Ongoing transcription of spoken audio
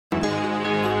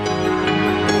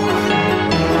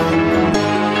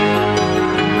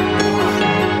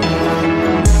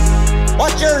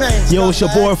Yo, it's your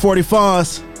boy 40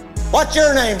 Fonz. What's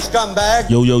your name, scumbag?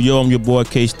 Yo, I'm your boy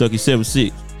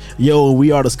K-Stucky76. Yo,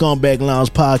 we are the Scumbag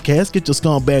Lounge Podcast. Get your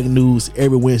scumbag news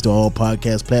every Wednesday on all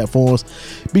podcast platforms.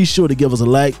 Be sure to give us a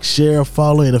like, share,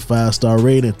 follow, and a 5-star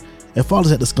rating. And follow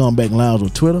us at the Scumbag Lounge on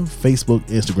Twitter, Facebook,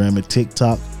 Instagram, and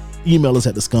TikTok. Email us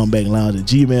at the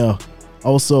scumbaglounge@gmail.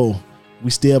 Also, we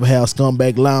still have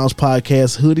Scumbag Lounge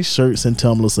Podcast hoodies, shirts, and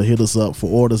tumblers, so hit us up for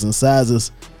orders and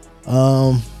sizes.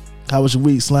 How was your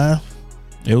week, Slime?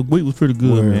 Yeah, week was pretty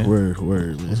good, man. Word,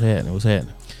 man. What's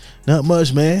happening? Not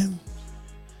much, man.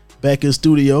 Back in the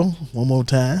studio one more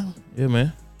time. Yeah,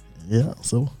 man. Yeah,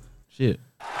 so shit.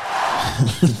 You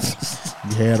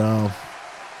had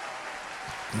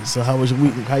so how was your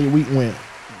week? How your week went?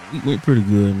 Week went pretty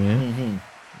good, man. Mm-hmm.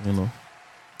 You know.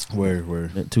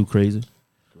 Word. Not too crazy.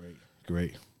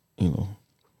 Great. You know.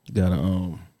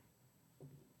 Gotta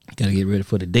get ready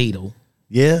for the day though.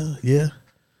 Yeah.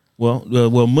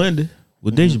 Well, Monday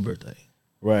was Deja's birthday.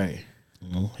 Right. You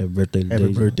know, happy birthday to Happy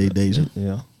Deja. birthday, Deja.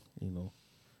 Yeah. You know.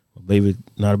 My baby,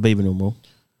 not a baby no more.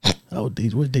 Oh,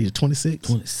 Deja, what Deja? 26?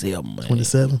 27, man.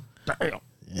 27? Damn.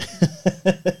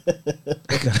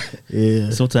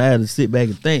 Yeah. Sometimes I had to sit back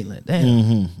and think like,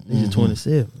 damn, Deja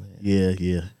 27, man.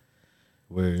 Yeah.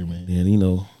 Word, man. And you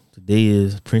know, today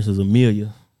is Princess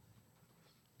Amelia,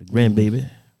 the grandbaby.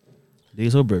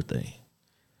 Today's her birthday.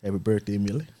 Happy birthday,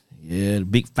 Millie. Yeah, the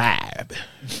big 5.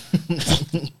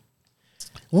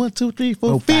 1, 2, 3,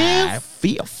 4, 5.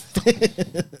 Fifth.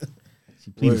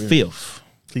 She pleaded fifth.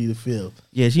 Pleaded fifth.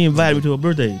 Yeah, she invited me to her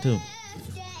birthday too.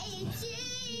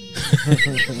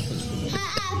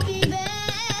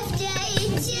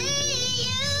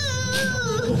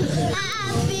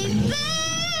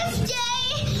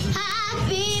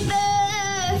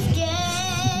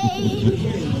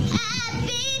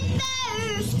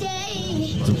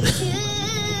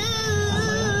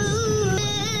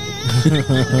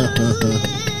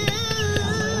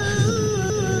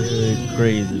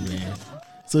 Crazy, man.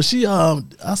 So she I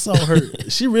saw her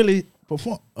she really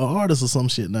perform an artist or some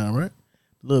shit now, right?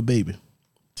 Little baby.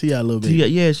 T.I. Little Baby.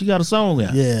 Yeah, she got a song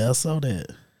out. Yeah, I saw that.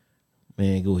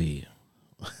 Man, go ahead.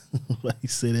 Why you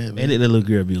say that, man? Man, let that little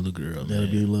girl be a little girl, That'll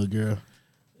man. be a little girl.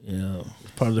 Yeah.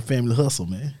 Part of the family hustle,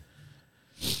 man.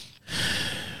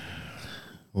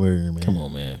 Word, man. Come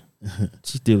on, man.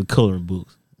 She still coloring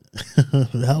books.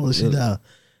 How old is she now?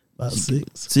 About 6?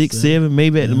 6, 7,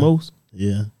 maybe at the most.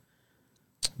 Yeah.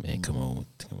 Man, come on,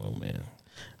 man.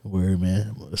 Word,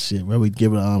 man. Well, shit, well, we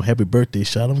give her a happy birthday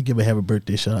shout. I'm gonna give a happy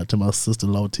birthday shout out to my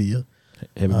sister-in-law Tia.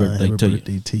 Happy birthday to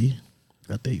you. T.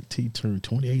 I think T turned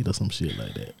 28 or some shit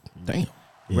like that. Damn.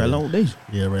 Yeah. Right along with Deja.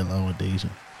 Yeah, right along with Deja.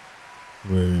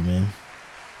 Word, man.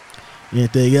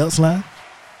 Anything else, Lime?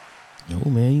 No,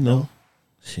 man, you know.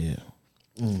 Shit.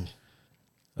 I'm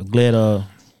glad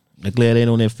they ain't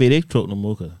on that FedEx truck no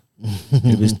more, cause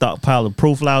if it's stockpiling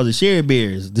profilers and cherry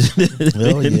berries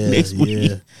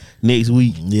next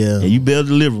week. Yeah. And you better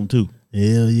deliver them too.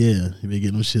 Hell yeah. You better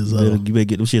get them shits off. You better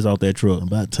get them shits off that truck.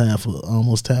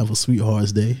 Almost time for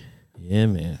Sweethearts Day. Yeah,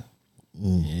 man.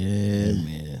 Yeah,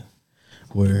 man.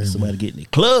 Word, somebody getting the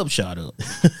club shot up.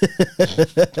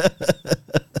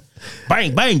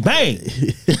 Bang, bang, bang.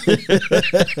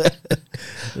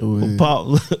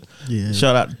 Pop. Yeah.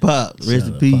 Shout out to Pop. Rest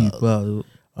in peace, Pop.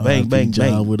 Bang, bang, John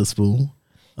bang. with a spoon.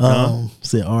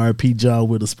 Said R.I.P. John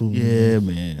with a spoon. Yeah,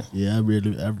 man. Yeah, I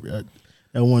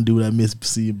one dude I miss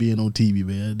seeing being on TV,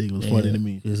 man. That nigga was funny to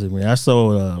me. Listen, man, I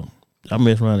saw, I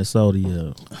messed around and saw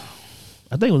the,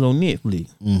 I think it was on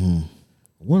Netflix. Mm-hmm.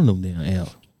 One of them damn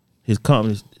out. His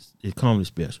comedy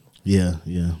special. Yeah.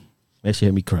 That shit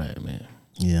had me crying, man.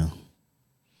 Yeah.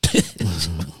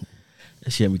 That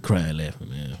shit had me crying, laughing,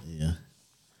 man. Yeah.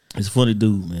 He's a funny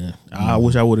dude, man. I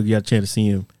wish I would have got a chance to see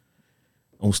him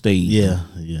on stage. Yeah.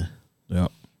 Yeah.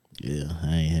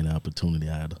 I ain't had the opportunity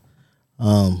either.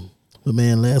 But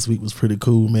man, last week was pretty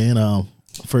cool, man.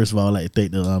 First of all, I'd like to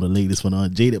thank the ladies from the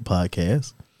Jaded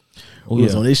podcast. We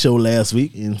was on their show last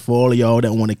week, and for all of y'all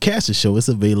that want to catch the show, it's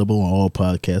available on all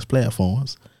podcast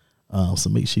platforms. So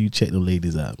make sure you check the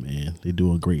ladies out, man. They're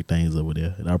doing great things over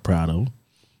there, and I'm proud of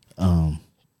them.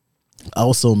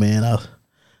 Also, man, our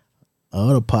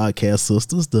other podcast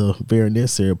sisters, the Very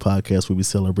Necessary podcast, will be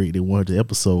celebrating their 100th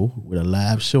episode with a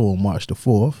live show on March the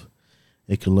 4th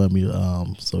in Columbia.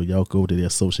 So y'all go to their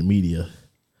social media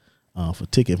for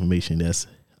ticket information. That's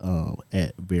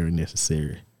at Very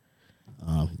Necessary.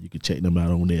 You can check them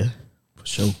out on there for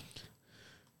sure.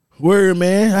 Word,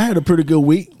 man. I had a pretty good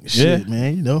week. Shit,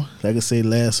 man. You know, like I said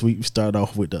last week, we started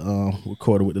off with the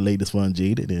recorded with the latest one,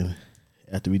 Jaded, and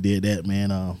after we did that,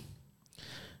 man, I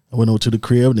went over to the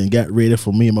crib and then got ready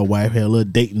for me and my wife. Had a little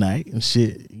date night and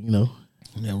shit. You know,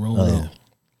 Yeah, wrong with that.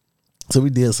 So we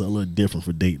did something a little different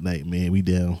for date night, man. We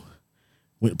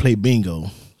went to play bingo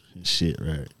and shit,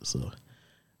 right? So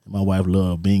my wife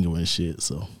loved bingo and shit,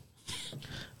 so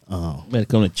Man,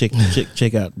 come and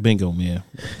check out bingo, man.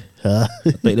 I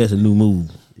think that's a new move.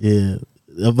 Yeah.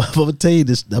 I'm gonna tell you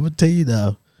this. I'm gonna tell you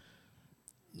now.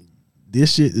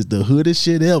 This shit is the hoodest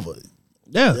shit ever.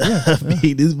 Yeah. I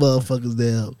mean, these motherfuckers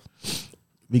down.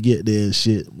 We get there and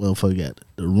shit. Motherfucker got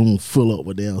the room full up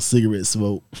with damn cigarette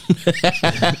smoke.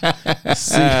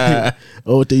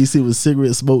 What you see was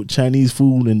cigarette smoke, Chinese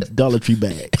food, and Dollar Tree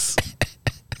bags.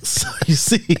 So you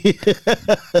see,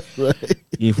 right?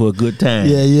 Yeah, for a good time.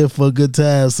 Yeah, for a good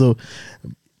time. So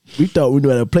we thought we knew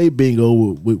how to play bingo.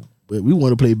 We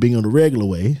want to play bingo the regular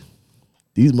way.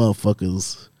 These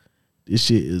motherfuckers, this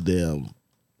shit is damn.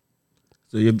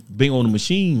 So you're bingo on the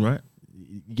machine, right?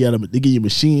 They give you a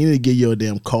machine, and they give you a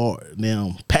damn card,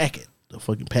 damn packet, a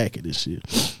fucking packet and shit.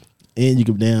 And you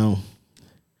can damn,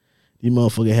 these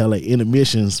motherfuckers have like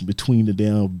intermissions between the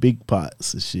damn big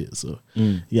pots and shit. So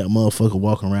you got motherfucker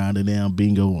walking around the damn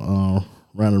bingo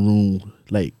around the room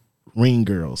like ring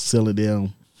girls selling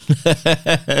damn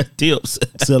tips,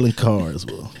 selling cards.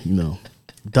 Well,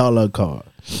 dollar card.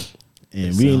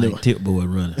 And we ain't like tip boy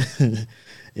running.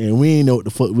 And we ain't know what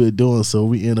the fuck we were doing, so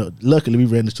we end up. Luckily, we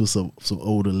ran into some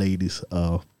older ladies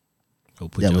that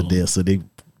were there, so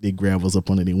they grabbed us up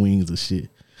under their wings and shit.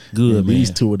 Good, and man.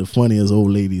 These two were the funniest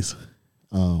old ladies.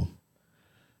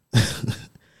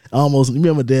 Almost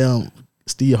remember damn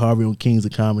Steve Harvey on Kings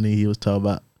of Comedy. He was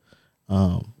talking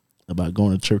about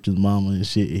going to church with his mama and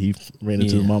shit. And he ran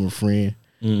into his mama friend,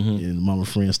 and the mama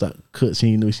friend started cussing. She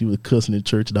didn't know she was cussing in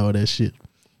church and all that shit.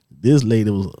 This lady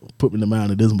was putting the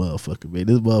mind of this motherfucker, man.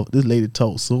 This lady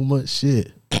talked so much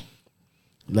shit.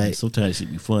 Like sometimes she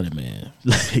be funny, man.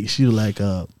 Like she was like,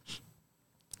 the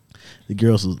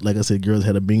girls was like I said, girls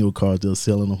had a bingo card. They were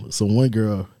selling them. So one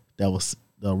girl that was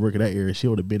working that area, she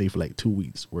would have been there for like 2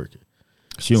 weeks working.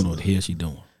 She don't know what the hell she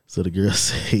doing. So the girl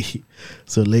say,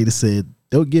 so the lady said,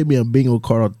 "Don't give me a bingo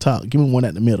card on top. Give me one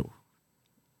at the middle."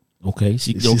 Okay,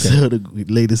 She said, the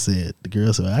lady said, the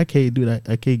girl said, "I can't do that.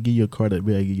 I can't give you a card that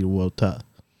big. I give you the one on top."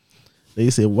 They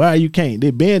said, "Why you can't?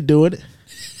 They been doing it."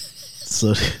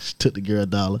 So she took the girl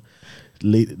 $1.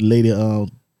 Lady,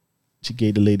 she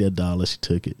gave the lady $1. She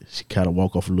took it. She kind of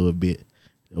walked off a little bit.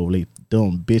 The old lady,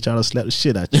 dumb bitch, I done slapped the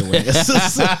shit out your ass.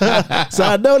 So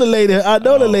I know the lady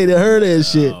heard that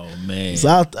shit. Oh man. So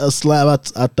I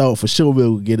thought for sure we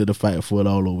would get in a fight for it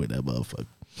all over with that motherfucker.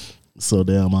 So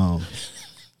damn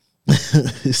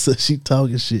so she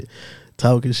talking shit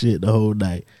the whole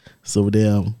night. So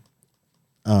damn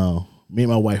me and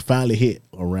my wife finally hit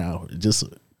a round. Just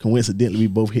coincidentally we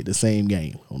both hit the same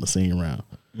game on the same round.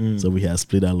 So we had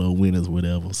split our little winners,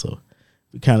 whatever. So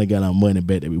we kind of got our money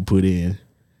back that we put in.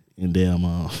 And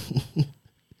damn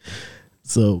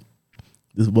so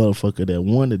this motherfucker that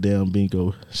won the damn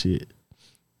bingo shit,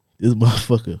 this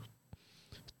motherfucker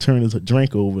turned his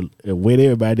drink over and wet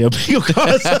everybody their bingo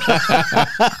cards.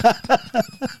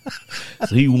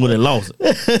 So he won and lost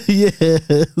it.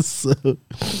 Yeah. So,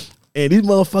 and these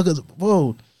motherfuckers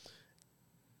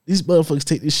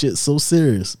take this shit so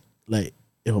serious. Like,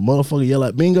 if a motherfucker yell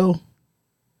at bingo,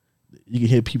 you can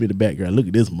hear people in the background. Look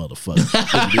at this motherfucker. Look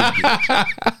at this bitch.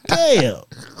 Damn.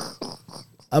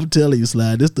 I'm telling you,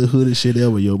 Slide, this the hoodest shit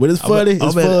ever, yo. But it's funny.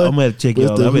 I'm gonna have to check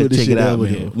y'all. I'm gonna check it out,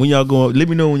 man. Yo. When y'all going, let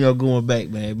me know when y'all going back,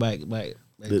 man. Back.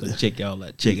 Check y'all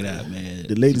out. Check it out, man.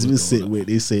 The ladies we sit with,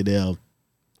 they say their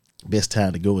best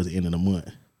time to go is the end of the month.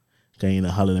 Can't even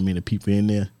holler that many people in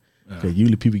there. Because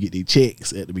usually people get their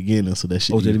checks at the beginning, so that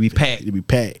shit. It'll be packed. It'll be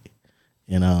packed.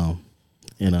 And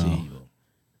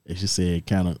as you said,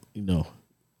 kind of,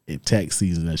 at tax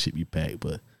season that shit be packed,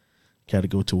 but kind of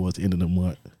go towards the end of the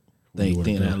month. They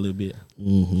thin out a little bit.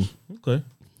 Mm-hmm. Okay.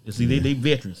 See, they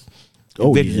veterans.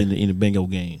 Veterans in the bingo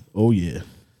game. Oh yeah.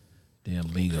 Damn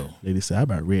bingo. Lady said, "I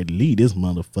about ready to leave this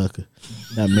motherfucker."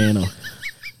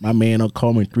 My man don't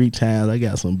call me 3 times. I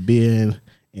got some beer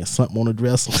and something on the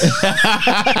dresser.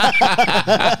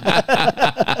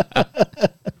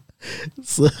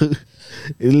 So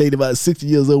this lady about 60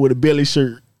 years old with a belly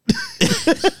shirt.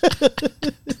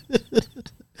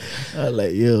 I was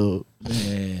like, yo,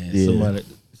 man, yeah. Somebody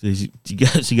says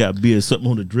she got beer, something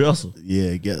on the dresser.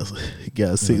 Yeah, got a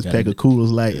 6-pack of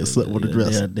Coolers Light and something on the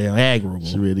dresser. Damn Niagara.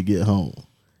 She ready to get home.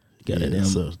 Got that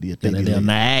that damn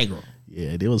Niagara.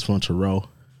 Yeah, they was from Toronto.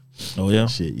 Oh yeah,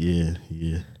 shit,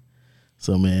 yeah.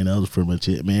 So man, that was pretty much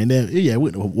it, man. Then we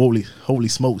went to Holy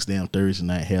Smokes down Thursday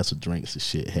night, had some drinks and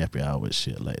shit, happy hour and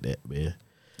shit like that, man.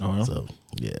 Oh yeah. So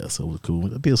yeah, so it was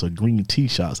cool. I did some green tea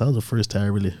shots. That was the first time I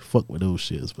really fucked with those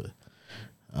shits, but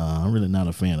I'm really not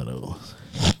a fan of those.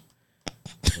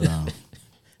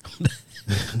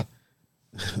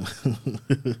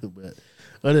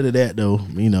 But other than that, though,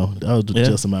 that was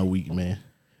just my week, man.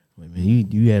 Wait,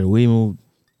 man, you had a way more,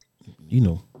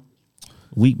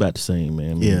 week about the same,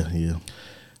 man. Yeah.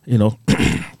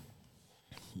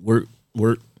 Work,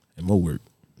 and more work.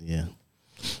 Yeah.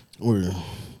 We're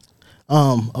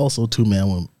also too, man.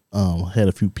 When had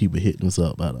a few people hitting us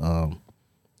up about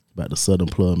the Southern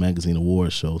Plug Magazine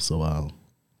Awards show. So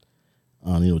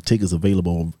tickets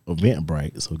available on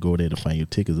Eventbrite. So go there to find your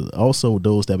tickets. Also,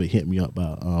 those that been hitting me up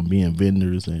about being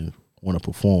vendors and want to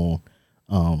perform,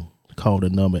 call the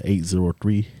number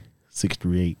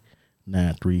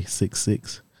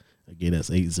 803-638-9366. Again, that's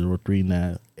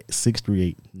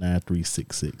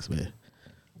 803-638-9366, man.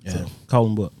 Yeah. So, call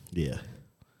them up. Yeah.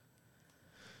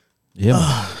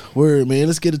 Yeah. Word, man.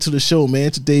 Let's get into the show,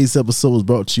 man. Today's episode is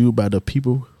brought to you by the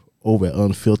people over at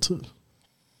Unfiltered.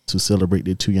 To celebrate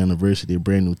their 2-year anniversary, their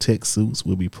brand new tech suits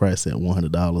will be priced at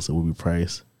 $100 and will be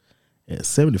priced at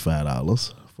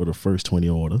 $75 for the first 20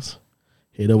 orders.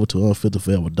 Head over to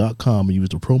unfilteredforever.com and use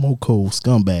the promo code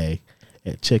SCUMBAG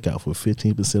at checkout for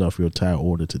 15% off your entire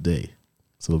order today.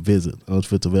 So visit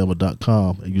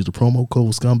unfilteredforever.com and use the promo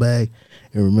code SCUMBAG.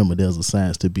 And remember, there's a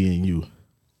science to being you.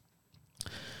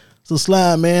 So,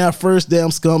 Slime, man, our first damn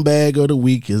scumbag of the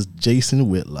week is Jason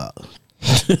Whitlock.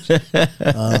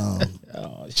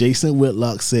 Jason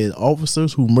Whitlock said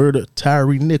officers who murdered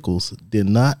Tyree Nichols did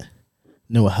not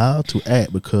know how to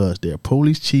act because their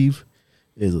police chief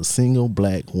is a single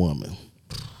black woman.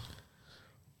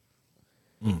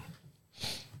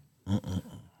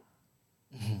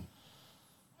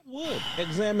 Would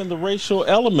examine the racial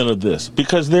element of this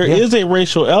because there is a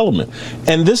racial element,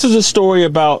 and this is a story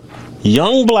about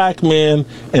young black men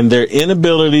and their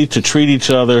inability to treat each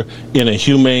other in a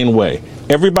humane way.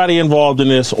 Everybody involved in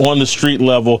this on the street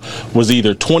level was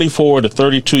either 24 to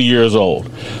 32 years old.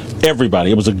 Everybody.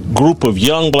 It was a group of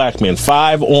young black men,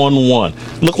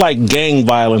 5-on-1. Looked like gang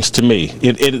violence to me.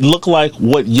 It looked like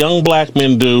what young black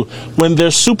men do when they're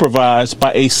supervised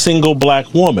by a single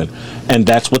black woman. And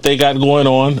that's what they got going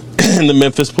on in the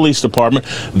Memphis Police Department.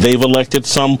 They've elected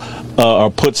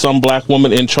or put some black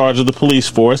woman in charge of the police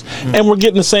force. And we're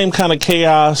getting the same kind of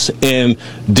chaos and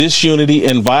disunity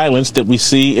and violence that we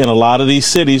see in a lot of these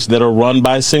cities that are run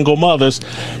by single mothers.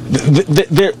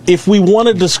 If we want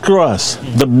to discuss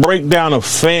the breakdown of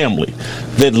family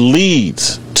that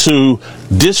leads to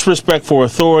disrespect for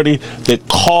authority, that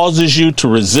causes you to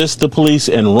resist the police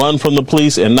and run from the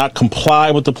police and not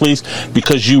comply with the police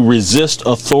because you resist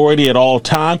authority at all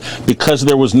time because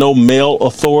there was no male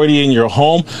authority in your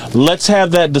home, let's have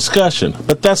that discussion.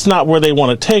 But that's not where they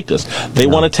want to take us. They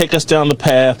want to take us down the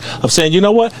path of saying, you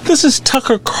know what, this is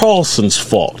Tucker Carlson's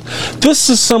fault. This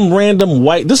is some random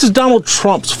this is Donald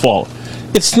Trump's fault.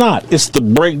 It's not. It's the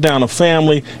breakdown of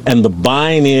family and the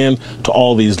buying in to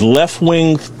all these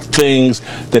left-wing things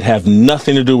that have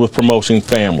nothing to do with promoting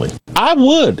family. I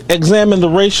would examine the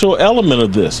racial element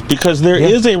of this because there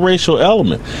is a racial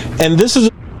element. And this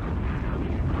is...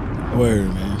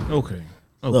 Word, man. Okay.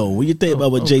 So, what you think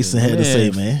about what Jason had to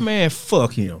say, man? Man,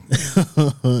 fuck him.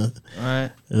 All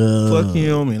right? Fuck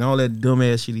him and all that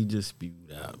dumbass shit he just spewed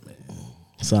out, man.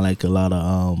 Sound like a lot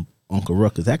of Uncle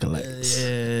Ruckus acolytes.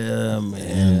 Yeah,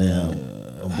 man.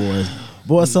 And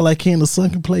boys sound like he in a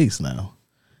sunken place now.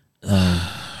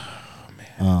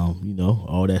 All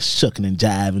that shucking and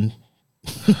jiving.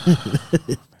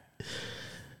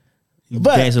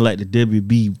 But dancing like the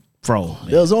WB fraud.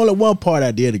 There was only one part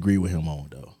I did agree with him on,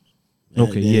 though.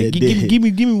 Okay, give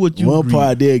me what you. One part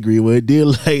I did agree with. It did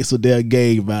like some damn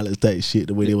gang violence type shit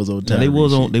the way they was on time. They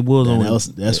was on.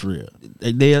 That's real.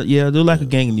 They're like a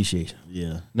gang initiation.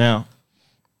 Yeah. Now,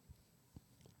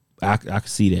 I can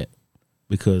see that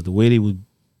because the way they was,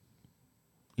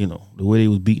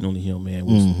 beating on the young man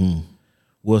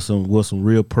was some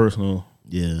real personal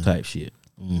type shit.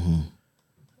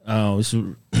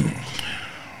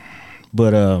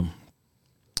 But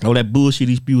all that bullshit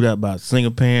he spewed out about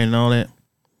single parent and all that,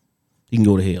 he can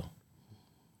go to hell.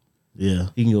 Yeah,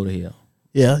 he can go to hell.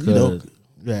 Yeah,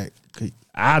 right.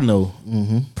 I know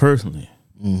personally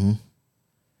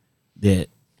that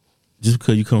just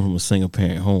because you come from a single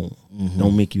parent home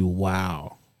don't make you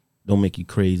wild, don't make you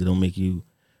crazy, don't make you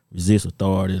resist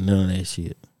authority, none of that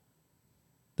shit.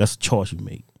 That's a choice you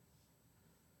make.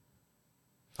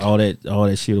 All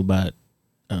that shit about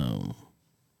the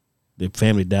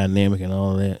family dynamic and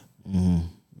all that,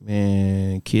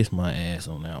 man, kiss my ass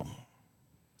on that one.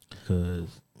 Because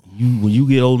when you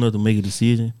get old enough to make a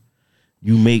decision,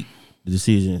 you make the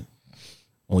decision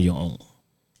on your own.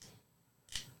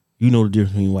 You know the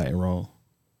difference between right and wrong.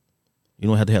 You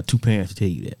don't have to have two parents to tell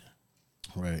you that.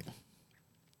 Right.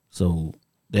 So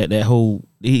that whole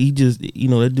he just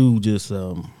that dude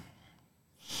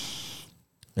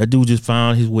just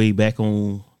found his way back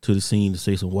on to the scene to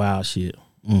say some wild shit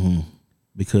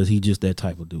because he just that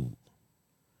type of dude.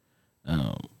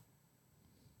 I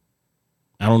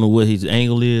don't know what his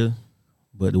angle is,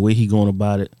 but the way he going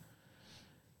about it,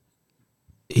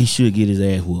 he should get his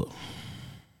ass whooped.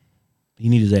 He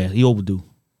need his ass. He overdue.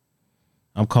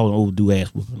 I'm calling overdue ass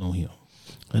whooping on him.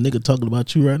 A nigga talking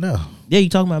about you right now. Yeah, he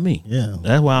talking about me. Yeah,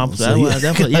 that's why I'm. He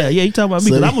talking about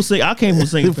me because I'm gonna say I came from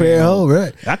single parent home,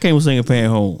 right? I came from single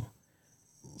parent home.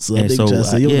 So he trying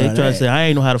to say I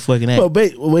ain't know how to fucking act.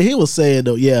 But what he was saying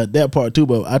though, yeah, that part too.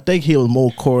 But I think he was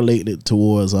more correlated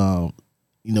towards, that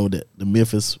the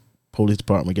Memphis Police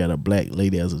Department got a black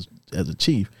lady as a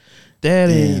chief.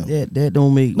 That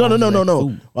don't make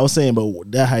no. I was saying,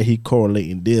 but that how he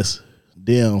correlating this.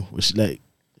 Damn, which like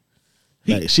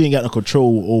she ain't got no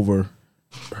control over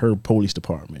her police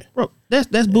department. Bro,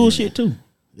 that's bullshit too.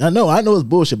 I know it's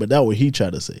bullshit, but that's what he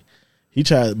tried to say. He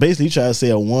tried to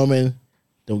say a woman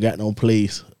don't got no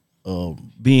place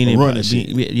being in running shit.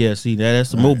 Yeah, see that's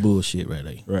some more bullshit right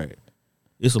there. Right.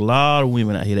 It's a lot of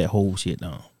women out here that hold shit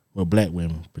down. Well, black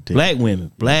women, particularly.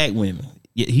 Black women.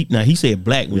 Yeah, he said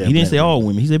black women. He didn't say all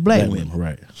women. He said black women.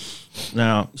 Right.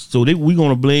 Now, so we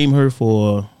gonna blame her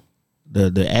for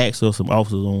the acts of some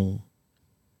officers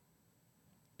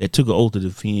that took an oath to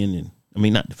defend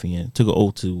took an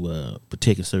oath to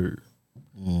protect and serve.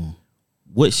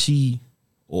 What she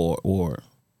or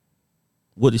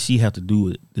what did she have to do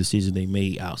with the decision they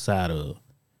made outside of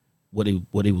what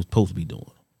they was supposed to be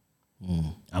doing?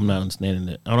 I'm not understanding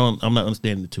that. I'm not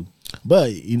understanding the two.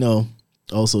 But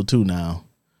also too now,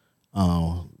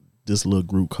 this little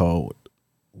group called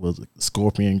was it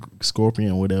Scorpion,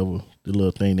 whatever the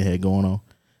little thing they had going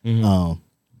on.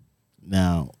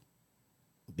 Now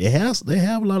they have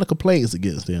a lot of complaints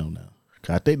against them now.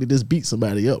 I think they just beat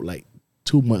somebody up like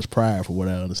 2 months prior, for what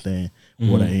I understand,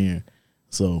 what I hear.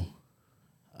 So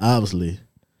obviously,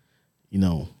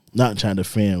 not trying to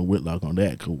defend Whitlock on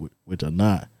that, which I'm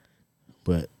not.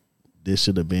 But it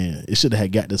should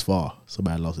have got this far.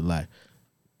 Somebody lost their life.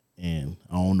 And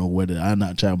I don't know whether I'm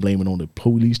not trying to blame it on the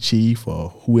police chief or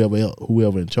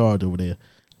whoever in charge over there.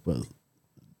 But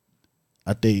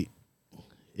I think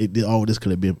all this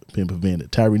could have been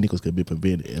prevented. Tyree Nichols could have been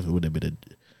prevented if it would have been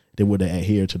they would have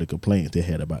adhered to the complaints they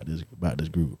had about this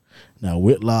group. Now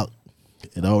Whitlock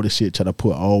and all this shit trying to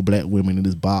put all black women in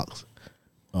this box.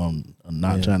 I'm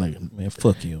not trying to. Man,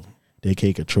 fuck you. They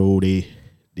can't control the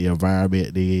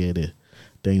environment, the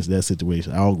things in that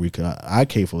situation. I agree. Cause I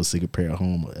came from a single parent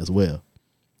home as well.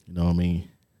 You know what I mean?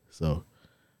 So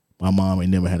my mom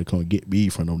ain't never had to come get me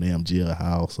from no damn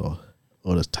jailhouse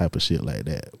or this type of shit like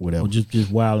that. Whatever. Or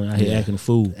just wilding out here acting a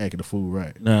fool. Acting a fool,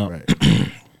 right? Now, right.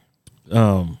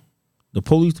 The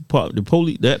police department,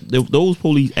 those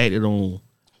police acted on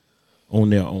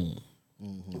their own.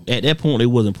 At that point, they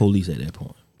wasn't police. At that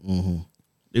point,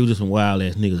 they were just some wild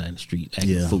ass niggas out in the street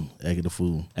acting a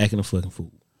fool, acting a fucking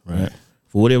fool, right?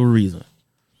 For whatever reason.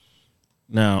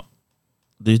 Now,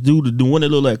 this dude, the one that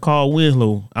look like Carl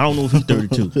Winslow, I don't know if he's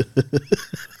 32.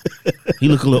 He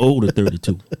look a little older,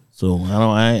 32. So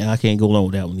I can't go along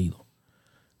with that one either.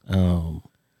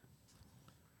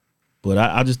 But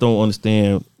I just don't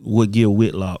understand what give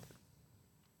Whitlock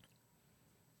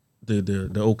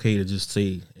the okay to just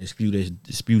say dispute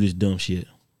this dumb shit.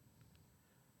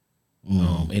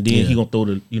 And then he gonna throw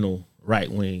the right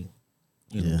wing,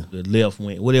 the left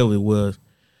wing, whatever it was.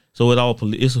 So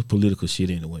it's a political shit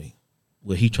anyway.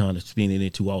 What he trying to spin it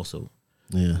into also.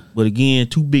 Yeah. But again,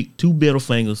 two middle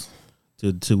fingers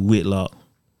to Whitlock.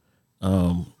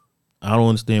 I don't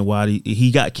understand why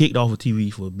he got kicked off of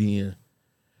TV for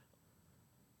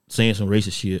saying some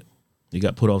racist shit. He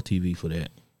got put off TV for that.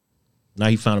 Now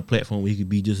he found a platform where he could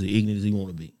be just as ignorant as he want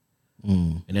to be.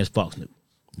 And that's Fox News.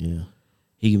 Yeah.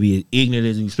 He can be as ignorant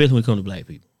as, especially when it comes to black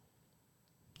people.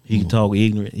 He can talk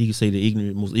ignorant. He can say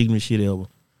the most ignorant shit ever.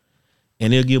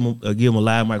 And they'll give him a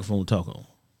live microphone to talk on.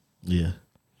 Yeah.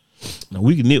 Now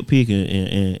we can nitpick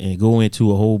and go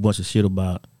into a whole bunch of shit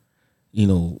about,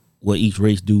 what each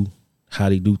race do, how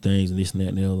they do things, and this and that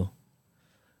and the other.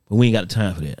 But we ain't got the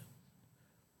time for that.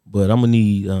 But I'm gonna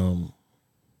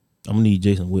need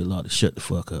Jason Whitlock to shut the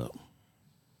fuck up.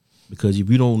 Because if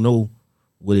you don't know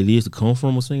what it is to come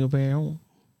from a single parent home,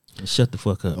 shut the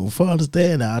fuck up. If I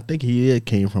understand that, I think he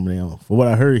came from them. For what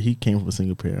I heard, he came from a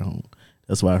single parent home.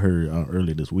 That's why I heard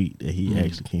earlier this week that he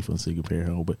actually came from a single parent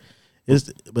home. But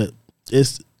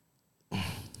it's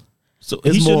so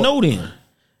he should know then.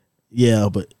 Yeah,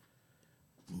 but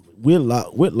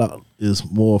Whitlock, is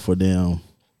more for them.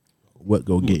 What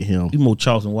go get him? He more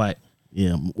Charleston White.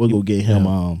 Yeah, what go get him?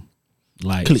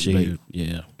 Like clickbait.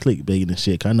 Yeah, clickbait and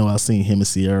shit. I know I seen him and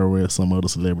Sierra with some other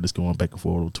celebrities going back and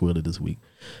forth on Twitter this week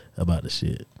about the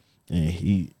shit, and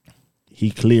he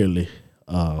clearly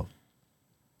in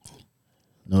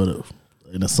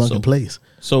a sunken place.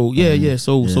 So yeah.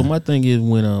 So my thing is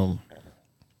when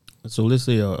so let's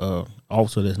say a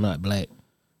officer that's not black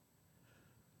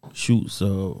shoots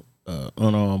a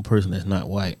unarmed person that's not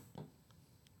white,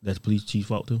 that's police chief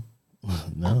fault too?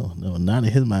 No, not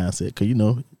in his mindset. Cause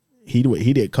he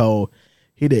did call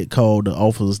the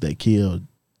officers that killed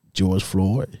George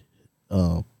Floyd.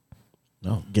 No,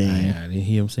 gang. I didn't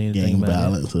hear him saying anything gang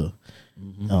about violence.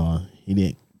 He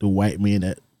didn't. The white men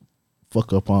that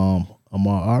fuck up Ahmaud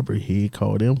Arbery, he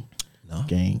called them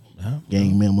gang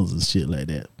members and shit like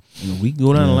that. We can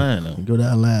go down the line though. Go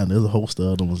down the line. There's a host of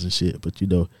other ones and shit, but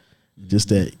just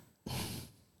that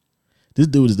this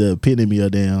dude is the epitome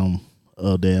of damn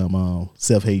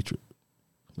self-hatred.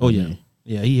 Oh yeah.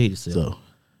 Yeah, he hated himself. So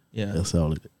yeah,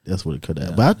 that's what it cut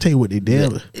out. But I'll tell you what they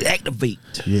did. Activate.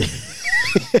 Yeah.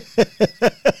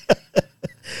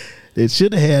 They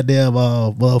should have had damn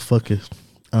motherfuckers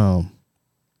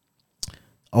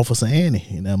Officer Annie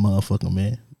in that motherfucker,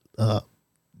 man.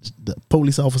 The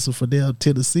police officer for damn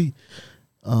Tennessee.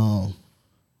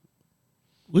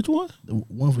 Which one? The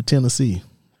one for Tennessee.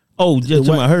 Oh, just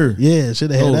talking about her. Yeah,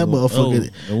 should have had that motherfucker.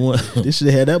 They should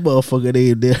have had that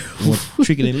motherfucker there.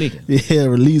 Tricking and licking. Yeah,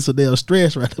 release some damn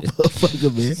stress right the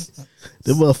motherfucker, man.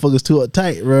 Them motherfuckers too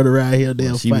uptight running around here,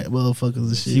 damn fight motherfuckers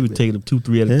and shit. She was taking them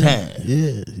 2-3 at a time.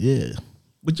 Yeah.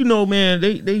 But man,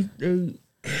 they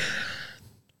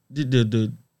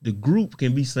the group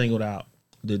can be singled out.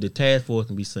 The task force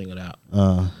can be singled out.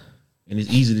 And it's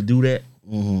easy to do that.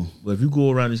 Mm-hmm. But if you go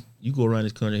around this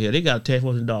country here, they got a task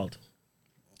force in Dalton.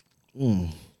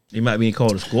 They might be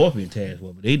called a Scorpion task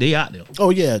force, but they out there. Oh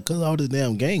yeah, cause all this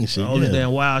damn gang shit, all this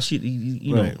damn wild shit.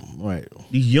 You know, right.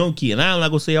 These young kids, and I'm not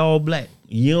gonna say all black,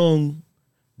 young.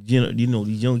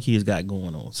 These young kids got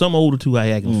going on. Some older too,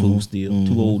 I acting fool still.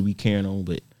 Too old to be carrying on,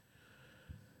 but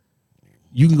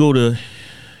you can go to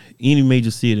any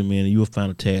major city, man, and you'll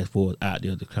find a task force out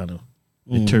there to kind of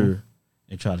deter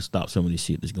and try to stop some of this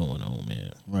shit that's going on,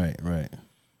 man. Right.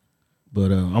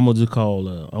 But I'm gonna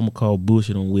call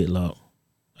bullshit on Whitlock.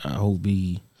 I hope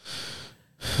he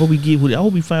find what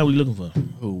he looking for.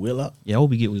 Who, Whitlock? Yeah, I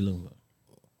hope he get what he looking for.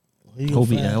 I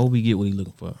hope he get what he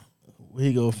looking for. What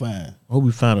he gonna find? I hope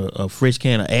he find a fresh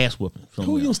can of ass whooping.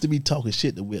 Who used to be talking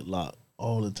shit to Whitlock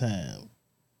all the time?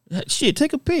 Shit,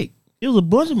 take a pic. It was a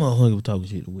bunch of motherfuckers talking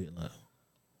shit to Whitlock.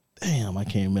 Damn, I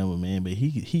can't remember, man. But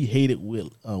he hated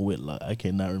Whitlock. I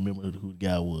cannot remember who the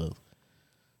guy was.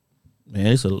 Man,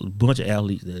 it's a bunch of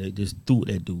athletes that they just threw at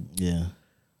that dude. Yeah.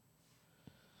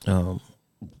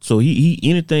 So he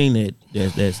anything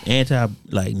that's anti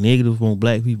like negative on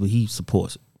black people, he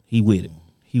supports it. He with it.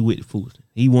 He with the foolishness.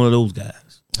 He one of those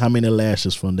guys. How many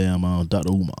lashes from damn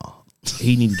Dr. Umar?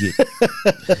 He need to get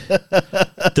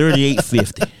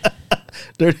 3850.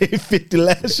 3850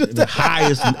 lashes. The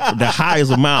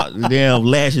highest amount of damn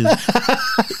lashes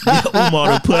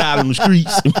Umar to put out on the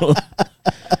streets.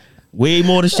 Way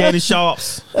more than Shannon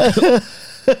Sharp's.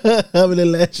 How many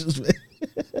lashes, man?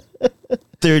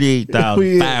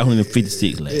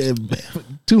 38,556 lashes.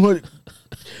 200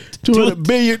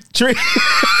 billion trillion.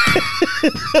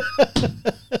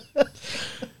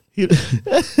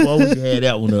 Why would you have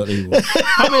that one up there?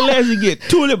 How many lashes you get?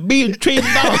 $200 billion trillion.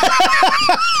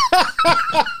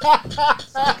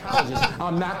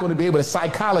 I'm not going to be able to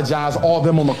psychologize all of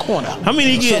them on the corner. How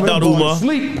many you get, Dr. Umar?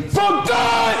 Sleep for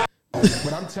God.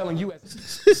 But I'm telling you,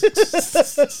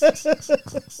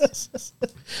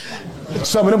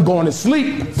 some of them going to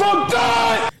sleep for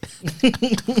God.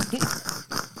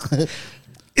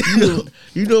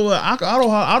 You know what?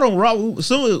 I don't rock.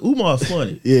 Some of Umar's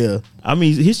funny. Yeah, I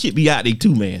mean his shit be out there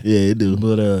too, man. Yeah, it do.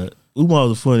 But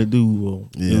Umar's a funny dude.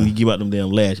 He give out them damn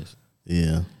lashes.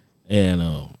 Yeah,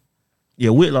 and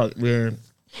Whitlock, man.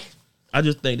 I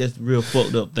just think that's a real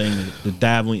fucked up thing to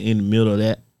dive in the middle of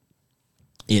that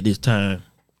at this time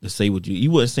to say what you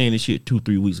wasn't saying this shit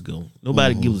 2-3 weeks ago.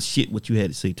 Nobody gives a shit what you had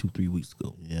to say 2-3 weeks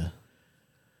ago. Yeah,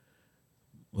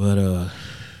 but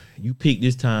you picked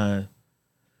this time.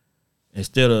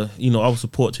 Instead of, our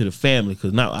support to the family,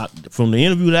 because now from the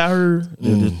interview that I heard,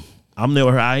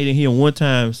 I didn't hear one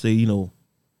time say,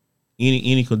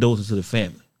 any condolences to the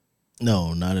family.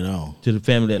 No, not at all. To the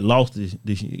family that lost this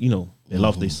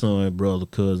lost their son, brother,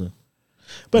 cousin.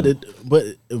 But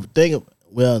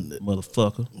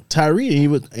motherfucker,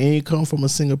 Tyree ain't come from a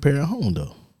single parent home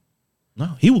though.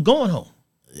 No, he was going home.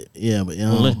 Yeah, but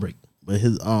on lunch break. But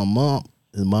his mom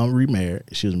remarried.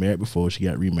 She was married before she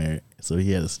got remarried. So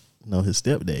he had his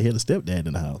stepdad. He had a stepdad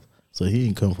in the house. So he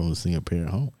didn't come from a single parent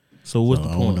home. So what's the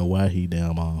point? I don't know why he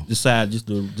decided just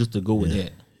to go with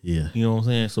that. Yeah. You know what I'm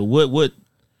saying? So what?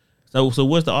 So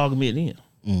what's the argument then?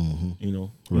 Mm-hmm. You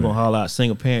know, we're gonna holler out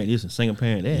single parent this and single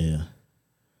parent that. Yeah.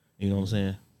 You know what I'm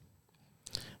saying?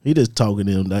 He just talking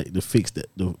to them like to fix that,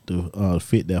 to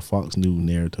fit that Fox News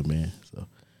narrative, man. So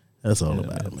that's all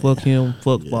about it, man. Fuck him.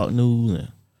 Fuck Fox News. And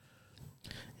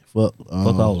fuck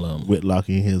all of them. Whitlock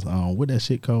in his what that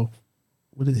shit called?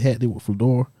 What his hat did with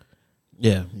Fedora?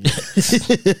 Yeah. Yeah.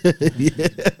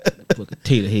 Fucking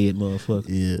tater head motherfucker.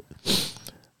 Yeah.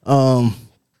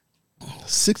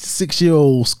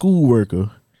 66-year-old school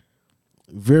worker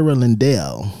Vera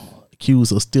Lindell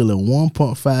accused of stealing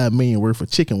 $1.5 million worth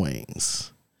of chicken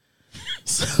wings.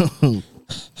 So,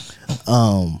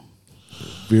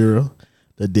 Vera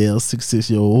Lindell,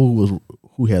 66-year-old,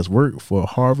 who has worked for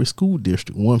Harvard School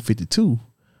District 152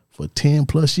 for 10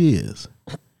 plus years,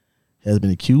 has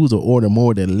been accused of ordering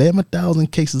more than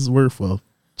 11,000 cases worth of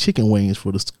chicken wings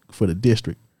for the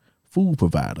district food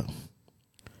provider.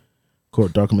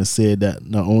 Court documents said that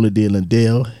not only did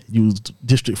Lindell use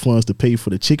district funds to pay for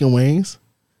the chicken wings,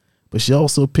 but she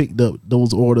also picked up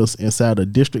those orders inside a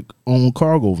district-owned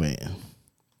cargo van.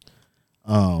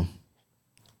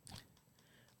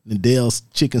 Lindell's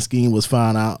chicken scheme was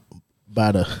found out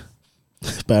by the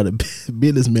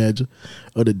business manager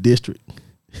of the district.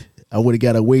 I would have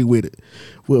got away with it.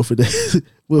 Well, for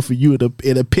you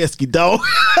and a pesky dog.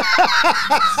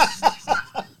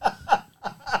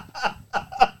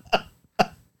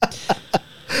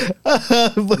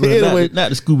 But anyway, not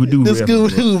the Scooby-Doo. The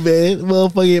Scooby-Doo, man.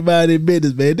 Motherfucker ain't mind their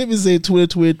business, man. They been saying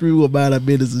 2023 will mind our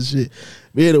business and shit.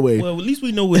 But anyway. Well, at least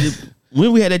we know when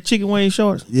we had that chicken wing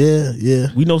shortage. Yeah.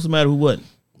 We know somebody who wasn't.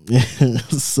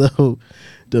 So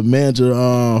the manager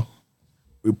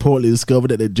reportedly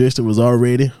discovered that the district was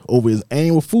already over his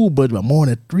annual food budget by more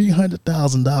than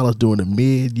 $300,000 during the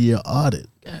mid-year audit.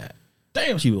 God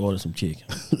damn, she would order some chicken.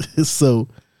 So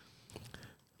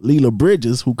Leela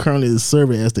Bridges, who currently is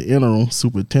serving as the interim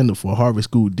superintendent for Harvard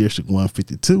School District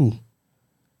 152,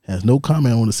 has no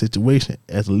comment on the situation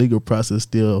as the legal process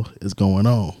still is going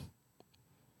on.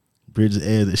 Bridges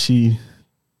adds that she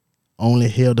only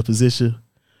held the position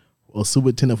of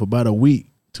superintendent for about a week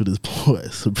to this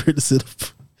point. So Bridges said,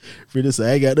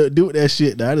 I ain't got nothing to do with that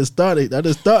shit. Now, I just started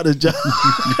the job.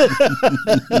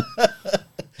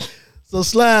 So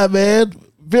slide, man.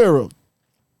 Vera.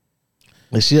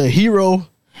 Is she a hero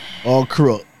or a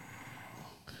crook?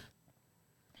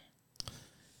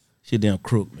 She a damn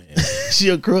crook, man. She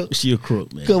a crook? She a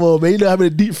crook, man. Come on, man. You know how many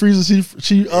deep freezers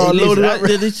she loaded up?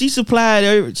 She supplied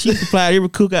every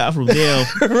cookout from damn.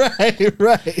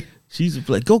 Right. She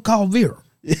supplied. Go call Vera.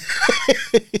 We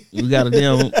got a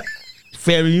damn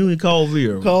family reunion. Call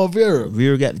Vera. Call Vera.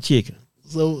 Vera got the chicken.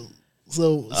 So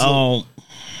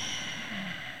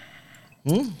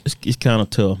it's kind of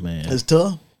tough, man. It's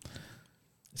tough.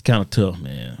 It's kind of tough,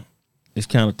 man. It's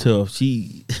kind of tough.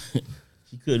 She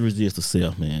couldn't resist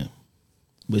herself, man.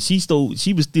 But she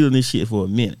was stealing this shit for a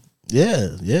minute.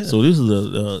 Yeah. So this is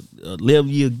a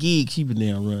 11-year gig she been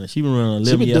down running. She been running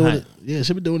 11-year high. Yeah,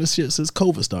 she been doing this shit since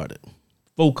COVID started.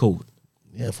 Before COVID.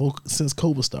 Yeah, since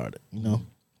COVID started. You know,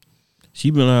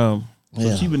 she been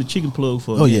she been a chicken plug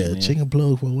for a minute, man. Chicken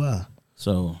plug for a while.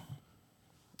 So,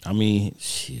 I mean,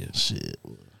 shit.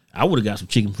 I would have got some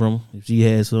chicken from her if she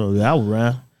had some. I was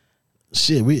around.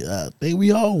 Shit, I think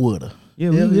we all would have.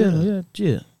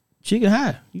 Yeah. Chicken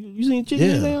high. You seen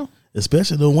chicken now?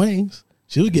 Especially the wings.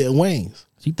 She was getting wings.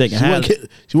 She thinking she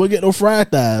wasn't getting no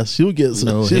fried thighs. She would get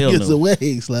some. She would get some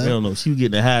wings. Like. Hell no, she was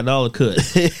getting a $100 cut.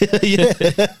 Yeah.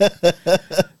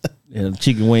 And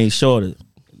chicken wings shorted.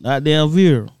 Not damn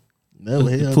Vera. No,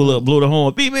 hell pull up, blow the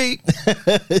horn. Beep beep.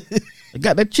 I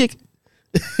got that chicken.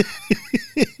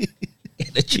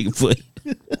 That chicken for you.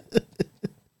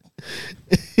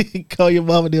 Call your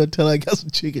mama there and tell her I got some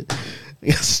chicken. I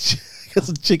got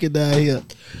some chicken down here.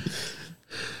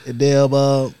 And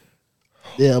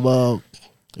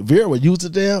Vera would use the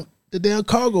damn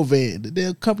cargo van, the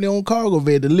damn company owned cargo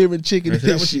van, delivering chicken and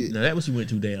shit. That was she went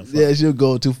too damn far. Yeah, she'll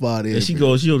go too far there. Yeah, she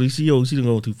done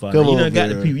go too far. Come you on, done got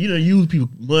the Vera. people. You done use people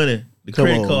money, the Come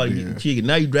credit on, card to Vera. get the chicken.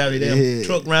 Now you driving that damn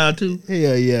truck round too.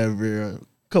 Hell yeah, Vera.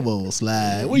 Come on,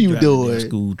 slide. What you doing?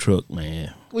 School truck,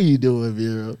 man. What you doing,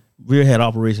 Vera? Vera had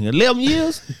operation 11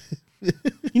 years.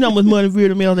 You know how much money Vera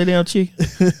to mail that damn chicken?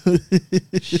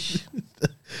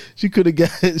 She could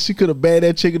have bagged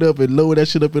that chicken up and lowered that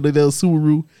shit up in the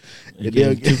Subaru. And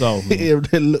then took off.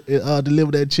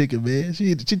 Deliver that chicken, man.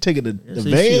 She taking the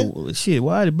van. Shit,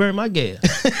 why did it burn my gas?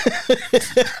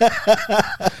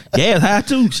 Gas high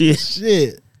too.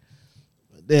 Shit.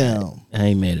 Damn. I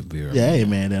ain't mad at Vera. Yeah, I ain't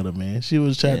mad at her, man. She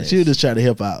was just trying to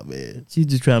help out, man. She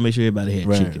just trying to make sure everybody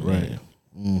had chicken, right. man.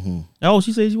 Mm-hmm. Oh,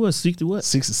 she said she was 60 what?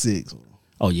 66.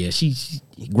 Oh yeah, she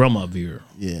grandma Vera.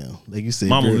 Yeah, like you said,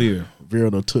 Mama Vera.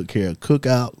 Vera done took care of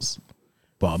cookouts,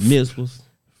 bar mitzvahs,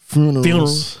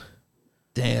 funerals,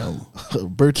 damn,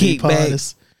 birthday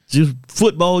parties, just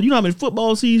football. You know how many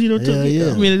football seasons you done took?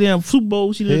 Yeah. I mean, the damn Super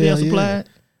Bowl she done damn supplied.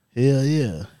 Hell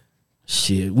yeah.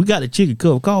 Shit, we got the chicken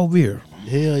cover. Call Vera.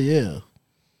 Hell yeah.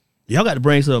 Y'all got to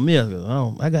bring something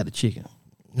else. I got the chicken.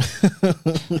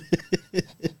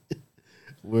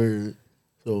 Word.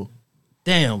 So,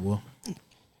 damn, boy.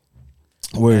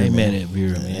 Word, I ain't mad at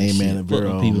Vera, man. I ain't mad at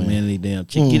Vera, people, man. They damn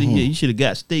chicken. You should have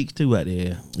got steaks too out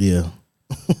there. Yeah.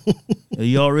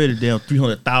 You already damn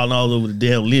 $300,000 over the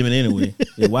damn limit anyway.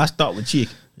 Yeah, why start with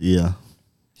chicken? Yeah.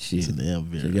 Shit. Damn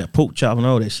Vera. You got pork chop and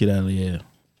all that shit out of there.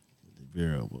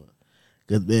 Vera, boy.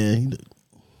 Cause man,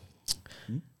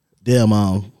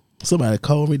 damn, somebody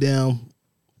called me down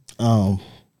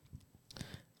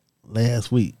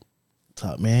last week.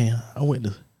 Thought, man, I went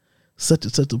to such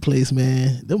and such a place,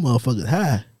 man. Them motherfuckers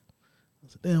high. I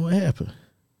said, damn, what happened?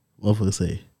 Motherfucker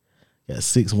say, got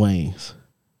 6 wings,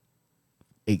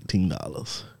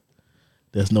 $18.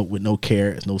 That's with no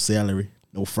carrots, no celery,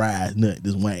 no fries, nothing.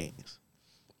 Just wings.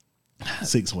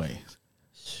 6 wings.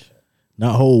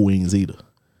 Not whole wings either.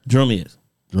 Drumheads.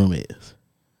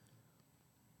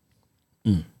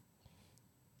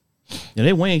 Yeah,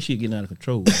 that wing shit getting out of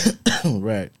control.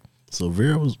 Right. So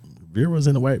Vera was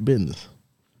in the right business.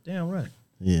 Damn right.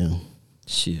 Yeah.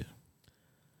 Shit.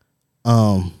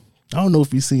 I don't know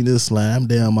if you seen this slime.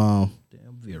 Damn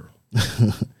Vera.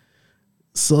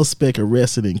 Suspect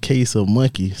arrested in case of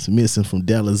monkeys missing from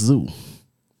Dallas Zoo.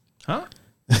 Huh?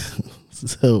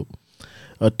 So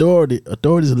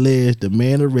authorities allege the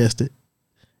man arrested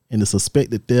in the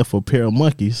suspected theft of a pair of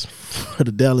monkeys for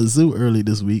the Dallas Zoo early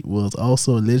this week was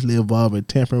also allegedly involved in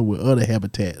tampering with other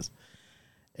habitats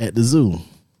at the zoo.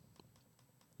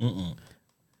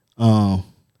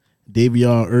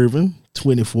 Davion Irvin,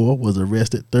 24, was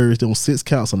arrested Thursday on 6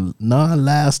 counts of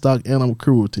non-livestock animal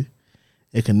cruelty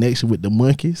in connection with the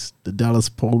monkeys, the Dallas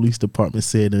Police Department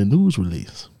said in a news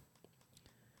release.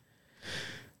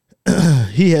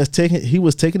 He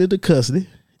was taken into custody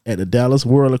at the Dallas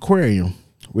World Aquarium,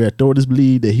 where authorities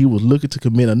believe that he was looking to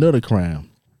commit another crime.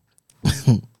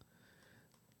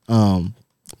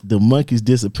 The monkey's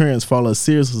disappearance followed a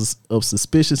series of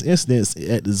suspicious incidents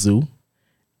at the zoo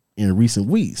in recent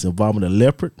weeks involving a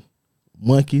leopard,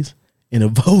 monkeys, and a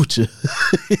vulture.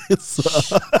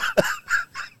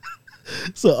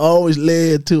 So always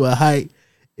led to a hike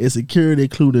in security,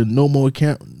 including no more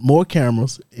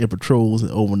cameras and patrols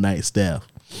and overnight staff.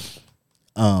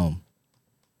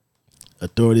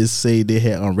 Authorities say they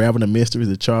had unraveled the mysteries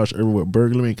and charged Irvin with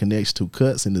burglary in connection to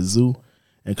cuts in the zoo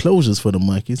enclosures for the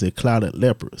monkeys and clouded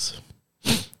leopards.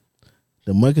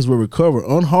 The monkeys were recovered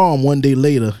unharmed one day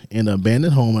later in an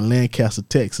abandoned home in Lancaster,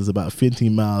 Texas, about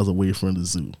 15 miles away from the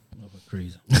zoo.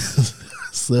 Crazy.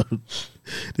 So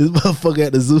this motherfucker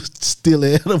at the zoo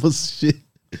stealing animals shit.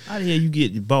 How the hell you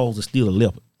get the balls to steal a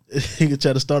leopard? He could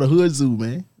try to start a hood zoo,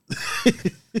 man.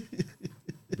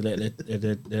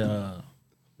 That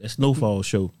Snowfall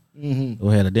show. We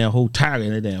had a damn whole tiger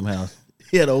in that damn house.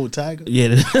 He had an old tiger?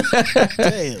 Yeah.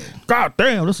 Damn. God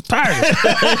damn, that's a tiger.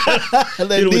 Hit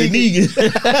him with a Negan.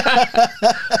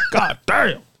 God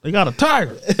damn, they got a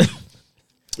tiger.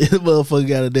 This motherfucker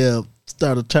got a damn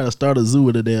trying to start a zoo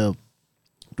with a damn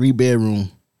 3-bedroom.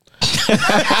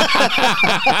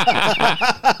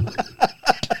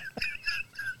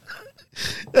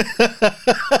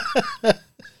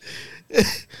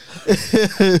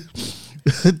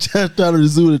 Just started a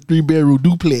zoo with a 3-bedroom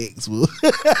duplex.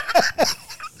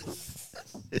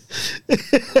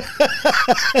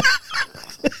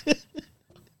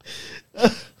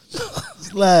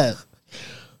 Slide.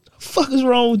 Fuck is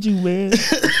wrong with you, man? I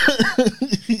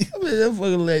mean, that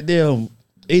fucking like damn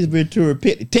Ace Ventura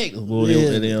Pet Detective, boy.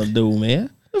 Yeah. That damn dude, man.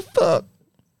 The fuck?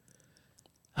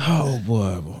 Oh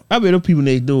boy. I bet those people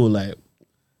next door like,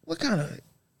 what kind of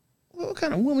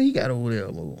woman he got over there,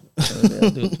 boy?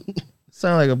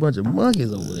 Sound like a bunch of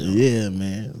monkeys over there. Yeah,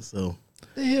 man. So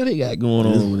the hell they got going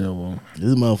on over there, boy?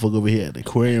 This motherfucker over here at the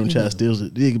aquarium trying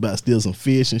to steal some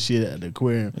fish and shit at the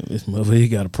aquarium. This motherfucker, he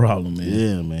got a problem, man.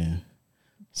 Yeah, man.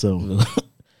 So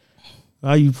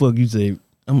how you say,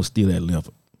 I'm gonna steal that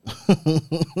leopard?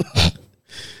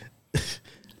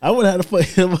 I would have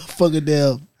to fucking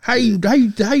damn. How you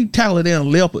tackle a damn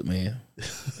leopard, man?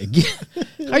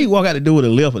 How you walk out the door with a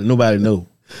leopard and nobody know?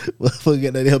 Motherfucker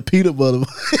got that damn peanut butter.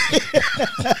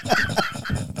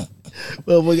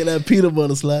 Motherfucker got that peanut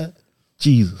butter slide.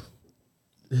 Jesus.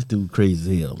 This dude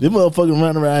crazy as hell. This motherfucker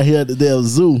running around here at the damn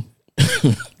zoo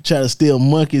trying to steal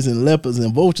monkeys and leopards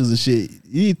and vultures and shit.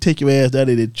 You need to take your ass down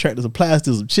there to Tractor Supply,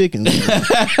 steal some chickens.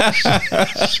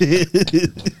 Shit.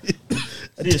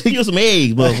 Steal some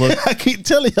eggs, motherfucker. I keep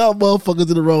telling y'all motherfuckers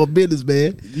in the wrong business,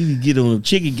 man. You need to get on the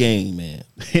chicken game, man.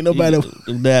 Ain't nobody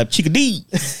that chicken D.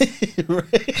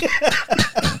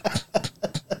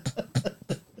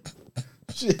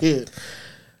 Shit.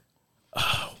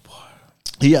 Oh boy.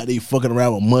 He out there fucking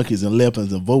around with monkeys and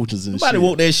leopards and vultures and nobody shit.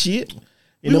 want that shit.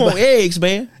 We want eggs,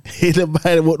 man. Ain't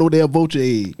nobody want no damn vulture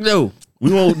egg. No.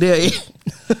 We want their egg.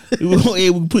 We want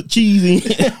egg we can put cheese in.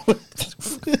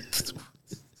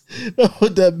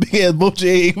 With that big ass vulture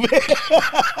egg, man.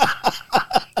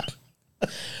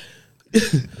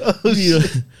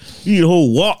 You need a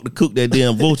whole walk to cook that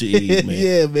damn vulture egg, man.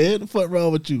 Yeah, man. What the fuck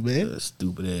wrong with you, man? That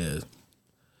stupid ass.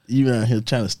 You out here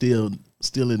trying to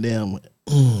stealing damn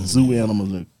zoo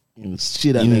animals and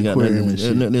shit out You that ain't got aquarium and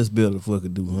shit. nothing else better to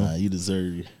fucking do, huh? Nah, you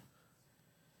deserve it.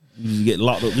 You just get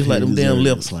locked up just like You them deserve damn it,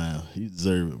 leopards. Slime. You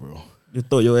deserve it, bro. Just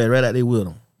throw your ass right out there with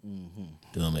them.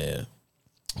 Dumb ass.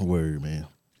 Word, man.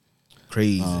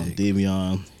 Crazy.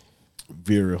 Davion,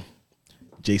 Vera,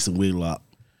 Jason Whitlock.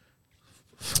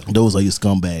 Those are your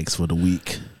scumbags for the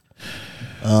week.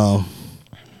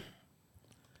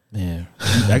 Man,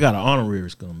 I got an honorary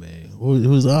scumbag.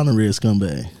 Who's the honorary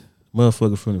scumbag?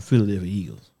 Motherfucker from the Philadelphia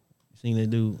Eagles. You seen that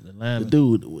dude? The lineman? The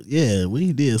dude, yeah, when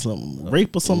he did something,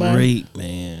 rape or somebody. Rape,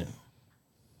 man.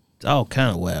 It's all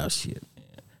kind of wild shit, man.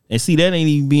 And see, that ain't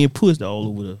even being pushed all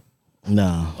over the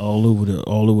all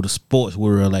over the sports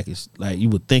world like it's like you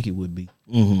would think it would be.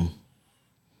 Mm-hmm.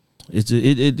 It's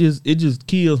just, it just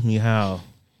kills me how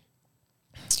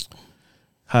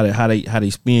they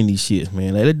spin these shits,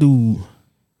 man. Like that dude,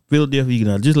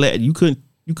 Philadelphia, you couldn't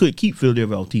keep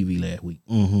Philadelphia on TV last week,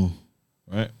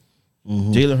 right?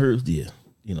 Jalen Hurts did,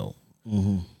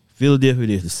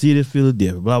 Philadelphia, the city of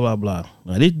Philadelphia, blah blah blah.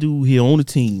 Now this dude here on the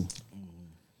team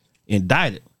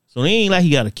indicted, so it ain't like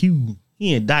he got accused.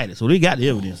 He indicted, so they got the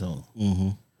evidence on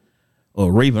him.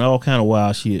 Or raping, all kind of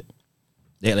wild shit.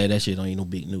 That shit ain't no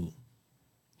big news.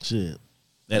 Shit,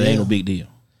 that ain't no big deal.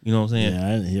 You know what I'm saying? Yeah, I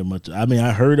didn't hear much. I mean,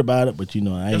 I heard about it, but I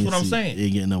That's ain't what I'm saying.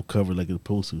 It getting no cover like it's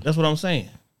supposed to. That's what I'm saying.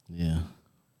 Yeah.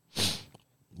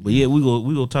 But yeah, we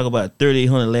go talk about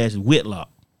 3,800 lashes Whitlock.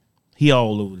 He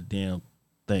all over the damn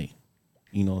thing.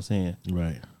 You know what I'm saying?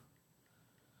 Right.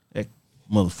 That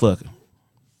motherfucker.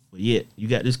 But yet you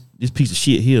got this piece of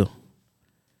shit here.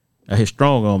 I had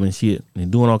strong arm and shit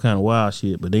and doing all kind of wild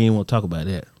shit, but they ain't want to talk about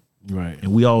that. Right.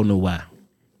 And we all know why.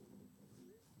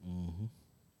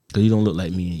 Because you don't look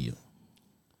like me and you.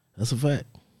 That's a fact.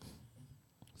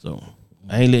 So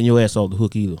I ain't letting your ass off the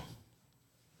hook either.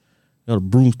 The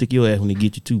broomstick your ass when they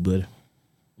get you too, buddy.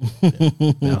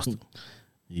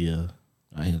 Yeah.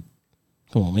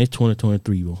 Come on, man. It's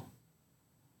 2023, bro.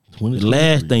 The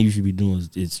last thing you should be doing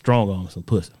is strong arm some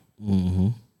pussy.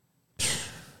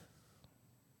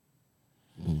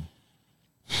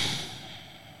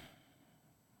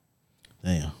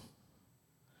 Damn.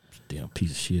 Damn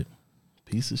piece of shit.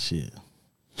 Piece of shit.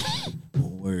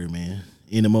 Word, man.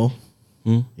 Any more?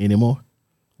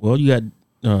 Well, you got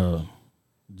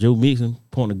Joe Mixon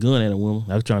pointing a gun at a woman.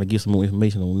 I was trying to get some more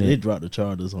information on that. They dropped the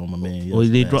charges on my man. Oh,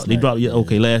 they dropped. Yeah.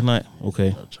 Okay, last night.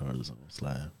 Okay. Charges on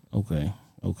Slide. Okay.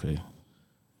 All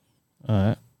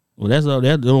right. Well, that's all.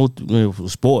 That's for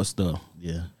sports stuff.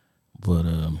 Yeah. But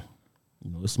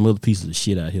there's some other pieces of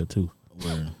shit out here too.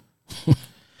 Word.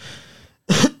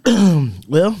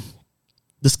 Well,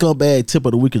 the scumbag tip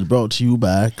of the week is brought to you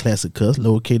by Classic Cuts,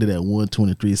 located at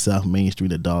 123 South Main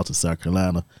Street in Dalton, South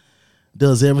Carolina.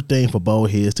 Does everything from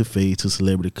bald heads to fades to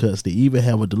celebrity cuts. They even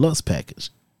have a deluxe package.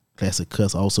 Classic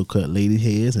Cuts also cut lady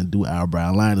heads and do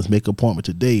eyebrow liners. Make an appointment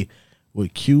today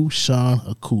with Q Sean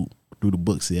Acoop through the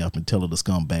Booksy app and tell her the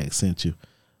scumbag sent you.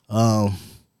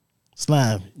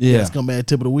 Slime, Yeah. that scumbag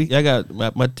tip of the week. Yeah, I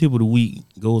got my tip of the week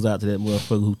goes out to that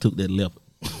motherfucker who took that leopard.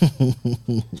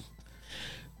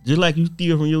 Just like you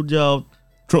steal from your job,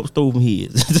 Trump stole from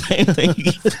his. Same thing.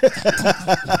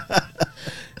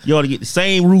 You ought to get the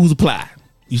same rules apply.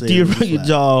 You Same steal rules from your apply.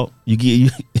 job, you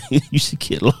should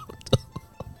get locked up.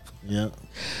 Yeah.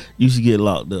 You should get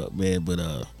locked up, man. But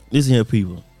listen here,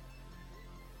 people.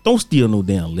 Don't steal no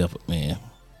damn leopard, man.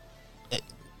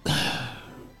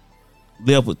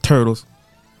 Leopard, turtles.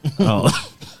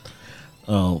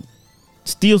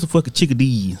 steal some fucking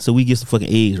chickadees so we get some fucking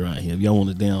eggs around here. If y'all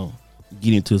want to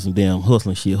get into some damn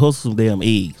hustling shit, hustle some damn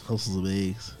eggs. Hustle some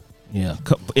eggs. Yeah.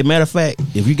 As a matter of fact,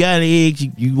 if you got any eggs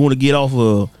you want to get off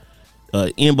of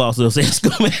inbox us at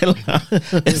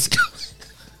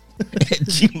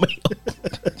Gmail.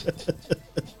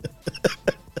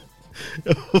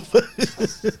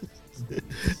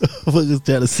 Motherfuckers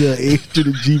trying to sell eggs to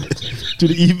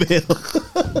the email.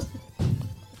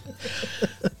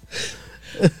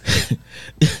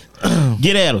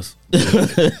 Get at us.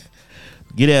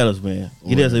 Get at us, man.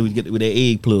 Get at us so we get with that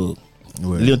egg plug.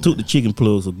 Lil took the chicken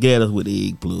plug, so get at us with the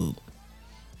egg plug.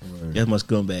 That's my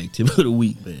scumbag tip of the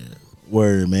week, man.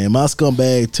 Word, man. My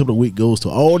scumbag tip of the week goes to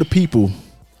all the people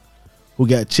who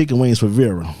got chicken wings for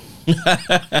Vera.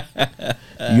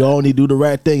 You all need to do the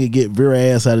right thing and get Vera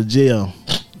ass out of jail.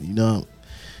 You know,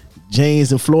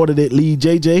 James in Florida that lead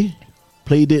JJ,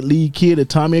 played that lead kid, and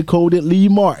Tommy and Cole that lead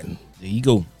Martin. There you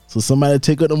go. So somebody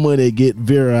take up the money and get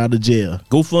Vera out of jail.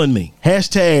 Go fund me.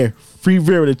 Hashtag free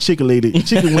Vera the chicken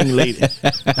wing lady.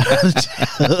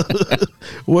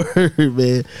 Word,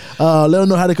 man. Let them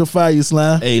know how they can find you,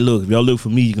 Slime. Hey, look, if y'all look for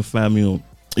me, you can find me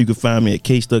at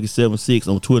KStucky76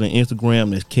 on Twitter and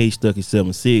Instagram. That's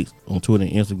KStucky76 on Twitter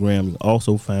and Instagram. You can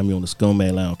also find me on the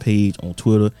Scumbag Lounge page on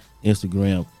Twitter,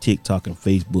 Instagram, TikTok, and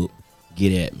Facebook.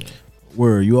 Get at me.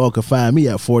 Word, you all can find me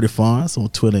at 40 Fonts on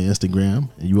Twitter and Instagram.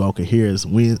 And you all can hear us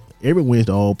every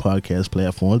Wednesday on all podcast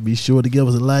platforms. Be sure to give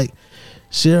us a like,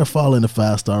 share, follow, and a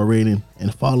 5-star rating.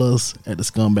 And follow us at the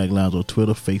Scumbag Lounge on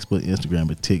Twitter, Facebook, Instagram,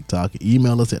 and TikTok.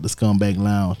 Email us at the Scumbag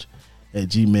Lounge at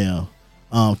Gmail.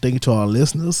 Thank you to our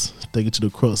listeners. Thank you to the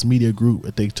Crux Media Group.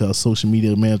 And thank you to our social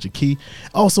media manager, Key.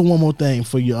 Also, one more thing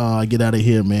for you get out of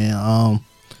here, man.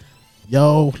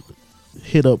 Y'all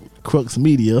hit up Crux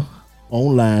Media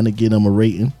online to get them a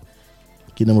rating.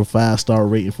 Get them a 5-star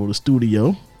rating for the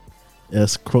studio.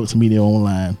 That's Crux Media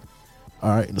Online.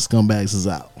 All right, the Scumbags is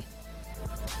out.